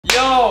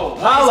Yo!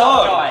 What is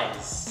up,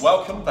 guys?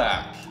 Welcome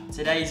back.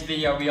 Today's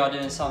video we are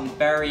doing something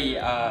very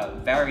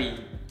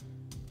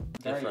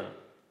different.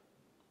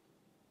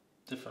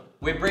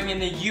 We're bringing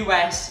the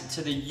US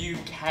to the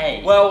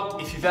UK. Well,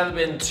 if you've ever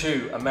been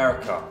to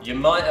America, you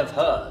might have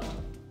heard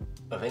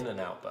of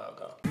In-N-Out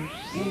Burger.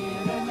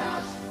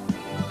 In-N-Out,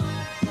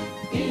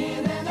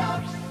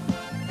 In-N-Out,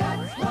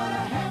 that's what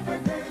a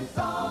hamburger is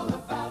all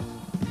about.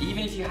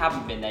 Even if you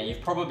haven't been there,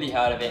 you've probably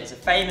heard of it. It's a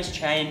famous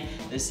chain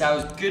that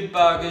sells good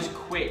burgers,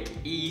 quick,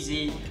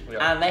 easy,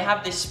 and they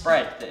have this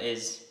spread that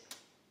is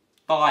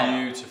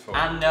fire. Beautiful.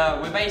 And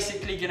we're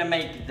basically gonna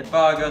make the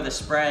burger, the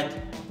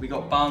spread, we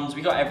got buns,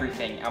 we got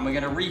everything, and we're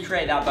gonna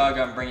recreate that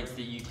burger and bring it to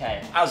the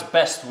UK. As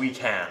best we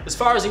can. As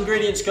far as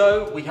ingredients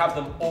go, we have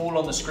them all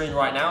on the screen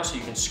right now, so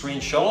you can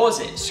screenshot. Pause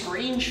it,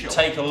 screenshot.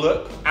 Take a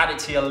look, add it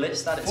to your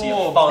list, add it to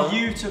your Four phone.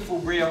 beautiful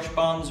brioche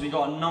buns. We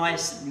got a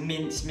nice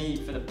mince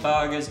meat for the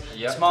burgers,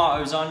 Yep.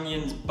 tomatoes,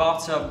 onions,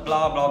 butter,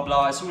 blah, blah,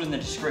 blah. It's all in the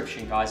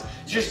description, guys.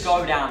 Just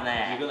go down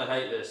there. You're gonna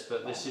hate this,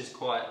 but this is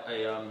quite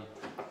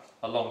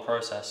a long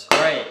process.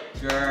 Great.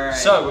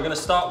 So we're gonna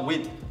start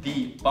with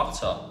the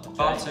butter. Okay?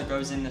 Butter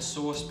goes in the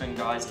saucepan,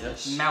 guys.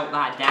 Yes. Melt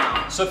that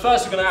down. So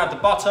first we're gonna add the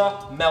butter,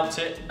 melt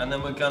it, and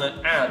then we're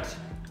gonna add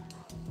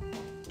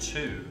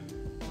 2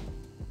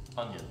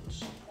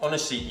 onions.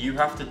 Honestly, you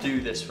have to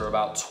do this for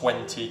about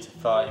 20 to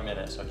 30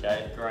 minutes,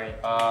 okay? Great.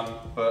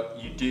 But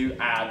you do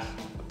add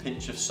a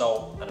pinch of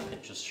salt and a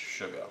pinch of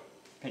sugar.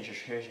 Pinch of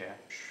sugar.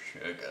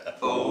 Sugar.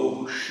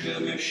 Oh,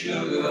 sugar,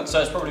 sugar. So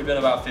it's probably been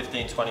about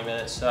 15-20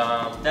 minutes.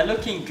 They're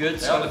looking good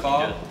They are so looking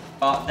far, good.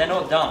 but they're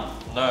not done.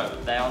 No.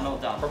 They are not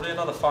done. Probably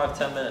another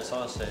 5-10 minutes,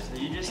 honestly. So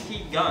you just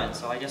keep going,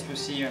 so I guess we'll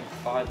see you in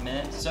 5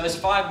 minutes. So it's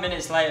 5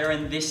 minutes later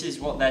and this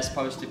is what they're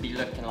supposed to be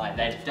looking like.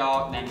 They're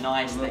dark, they're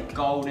nice, they're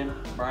golden,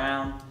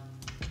 brown.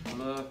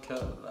 Look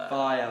at that.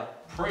 Fire.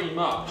 Pretty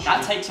much.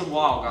 That takes a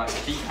while, guys.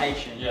 Be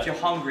patient. Yeah. If you're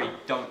hungry,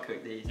 don't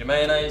cook these. Your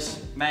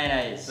mayonnaise.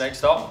 Mayonnaise.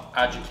 Next up,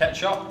 add your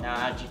ketchup. Now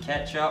add your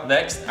ketchup.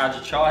 Next, add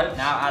your chives.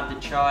 Now add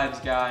the chives,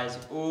 guys.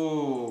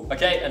 Ooh.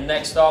 Okay, and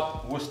next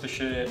up,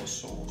 Worcestershire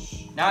sauce.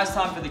 Now it's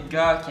time for the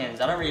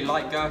gherkins. I don't really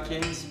like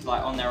gherkins,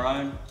 like on their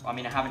own. I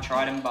mean, I haven't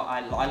tried them, but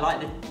I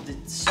like the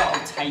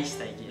subtle taste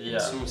they give in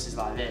sauces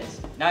like this.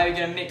 Now you're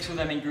gonna mix all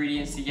them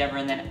ingredients together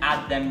and then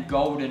add them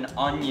golden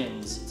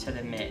onions to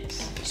the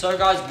mix. So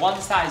guys,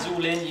 once that is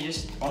all in, you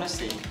just,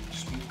 honestly,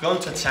 Just go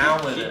to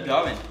town with keep it.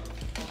 going.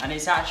 And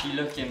it's actually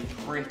looking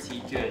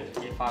pretty good,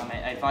 if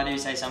I do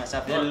say so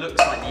myself. It looks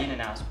like the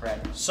In-N-Out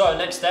spread. So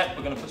next step,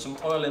 we're gonna put some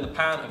oil in the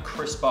pan and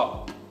crisp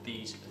up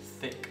these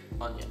thick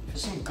onions. For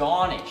some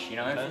garnish, you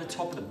know, for the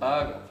top of the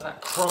burger. For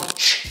that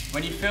crunch.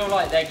 When you feel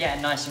like they're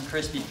getting nice and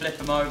crispy, flip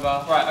them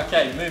over. Right,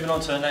 okay, moving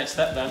on to the next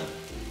step then.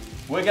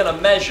 We're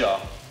gonna measure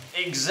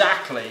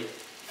exactly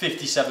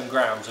 57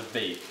 grams of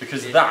beef,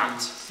 because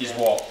that is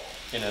what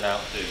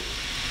In-N-Out do.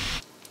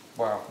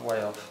 Wow,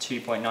 way off.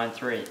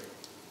 2.93.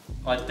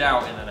 I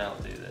doubt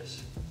In-N-Out do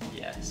this.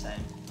 Yeah, same.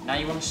 Now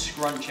you want to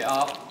scrunch it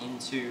up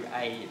into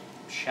a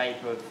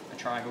shape of a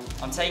triangle.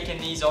 I'm taking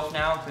these off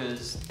now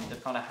because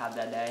they've kind of had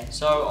their day.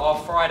 So our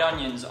fried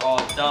onions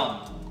are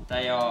done.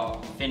 They are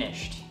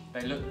finished.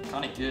 They look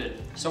kind of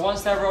good. So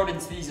once they're rolled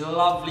into these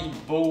lovely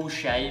ball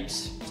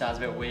shapes, sounds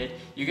a bit weird,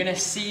 you're gonna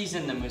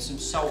season them with some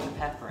salt and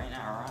pepper, ain't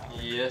that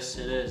right? Yes,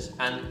 it is.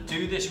 And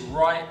do this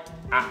right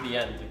at the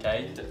end,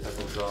 okay?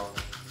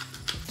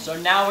 So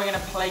now we're gonna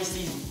place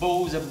these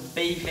balls of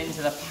beef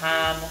into the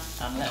pan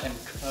and let them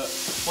cook.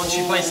 Once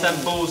you place them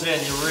balls in,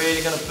 you're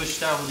really gonna push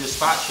down with your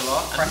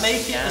spatula and Press make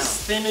it it down.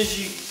 as thin as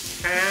you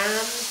can.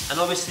 And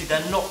obviously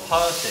they're not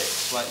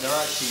perfect. Like they're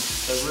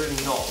really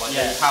not. Like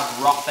they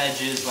have rough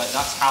edges, like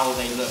that's how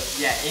they look.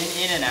 Yeah,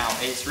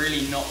 In-N-Out, it's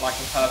really not like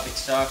a perfect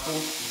circle.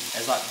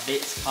 There's like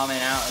bits coming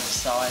out of the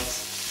sides.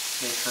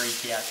 It's a bit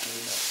creaky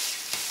actually. But...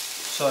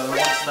 So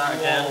once that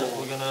again,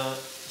 we're gonna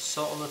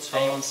salt on the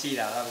top. Anyone see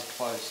that? That was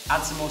close.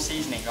 Add some more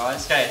seasoning,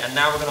 guys. Okay, and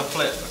now we're gonna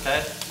flip,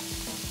 okay?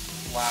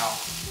 Wow.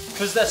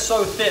 Because they're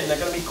so thin, they're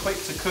gonna be quick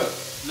to cook.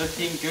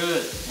 Looking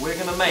good. We're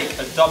gonna make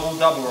a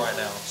double-double right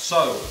now.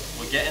 So,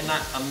 we're getting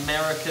that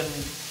American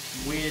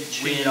weird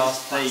cheese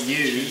they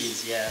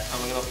use. Yeah.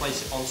 And we're gonna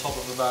place it on top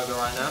of the burger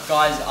right now.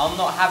 Guys, I'm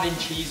not having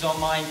cheese on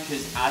mine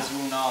because as you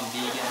all know, I'm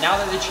vegan. Now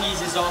that the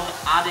cheese is on,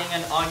 adding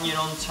an onion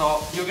on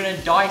top. You're gonna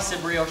dice a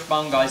brioche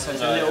bun, guys, so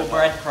it's a little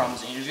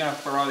breadcrumbs and you're just gonna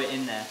throw it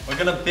in there. We're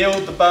gonna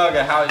build the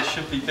burger how it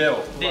should be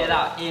built. Bit of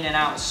that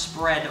In-N-Out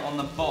spread on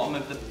the bottom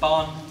of the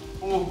bun.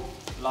 Oh,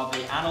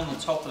 lovely. And on the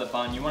top of the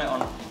bun. You want it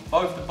on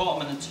both the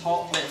bottom and the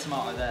top. Bit of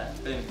tomato there.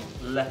 Boom.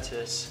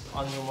 Lettuce.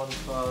 Onion one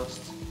first.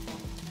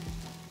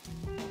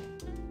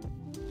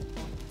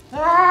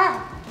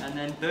 And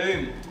then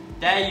boom.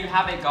 There you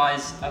have it,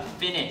 guys. A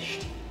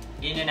finished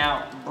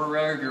In-N-Out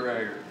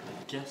burger.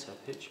 Get a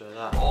picture of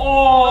that.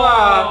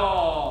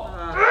 Oh!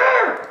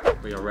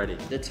 We are ready.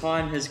 The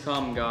time has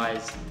come,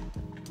 guys.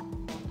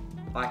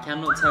 I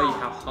cannot tell you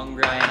how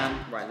hungry I am.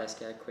 Right, let's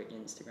get a quick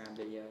Instagram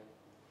video.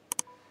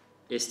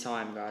 It's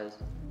time, guys.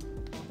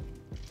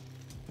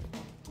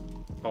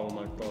 Oh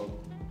my god.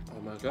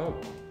 Oh my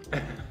god.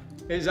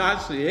 Is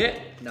actually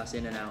it? That's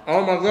in and out.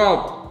 Oh my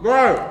god,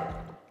 bro!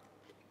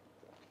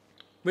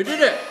 We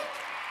did it!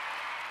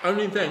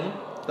 Only thing,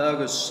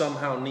 burgers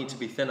somehow need to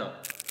be thinner.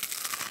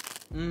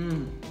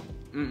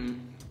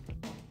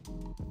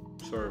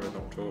 Sorry we're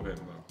not talking,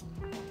 but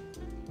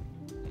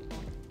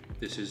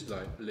this is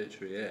like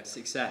literally it.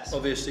 Success.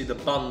 Obviously the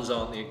buns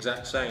aren't the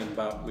exact same,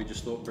 but we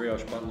just thought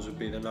brioche buns would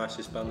be the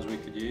nicest buns we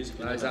could use.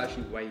 That is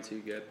actually way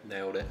too good.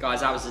 Nailed it.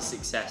 Guys, that was a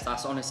success.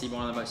 That's honestly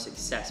one of the most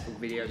successful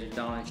videos we've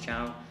done on this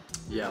channel.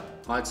 Yeah,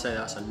 I'd say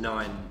that's a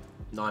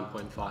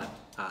 9.5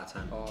 out of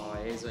 10. Oh,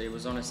 it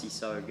was honestly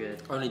so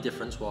good. Only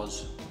difference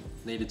was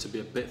needed to be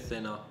a bit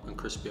thinner and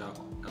crispier,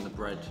 and the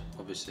bread,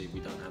 obviously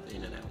we don't have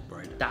in-and-out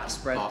bread. That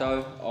spread But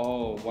though,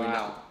 oh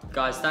wow.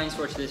 Guys, thanks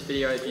for watching this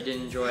video. If you did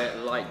enjoy it,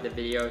 like the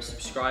video,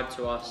 subscribe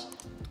to us.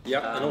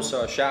 Yep, and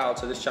also a shout out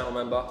to this channel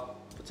member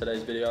for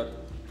today's video.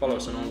 Follow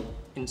us on all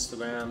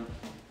Instagram,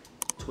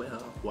 Twitter,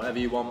 whatever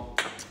you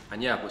want.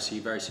 And yeah, we'll see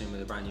you very soon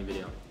with a brand new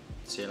video.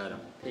 See you later.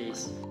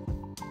 Peace.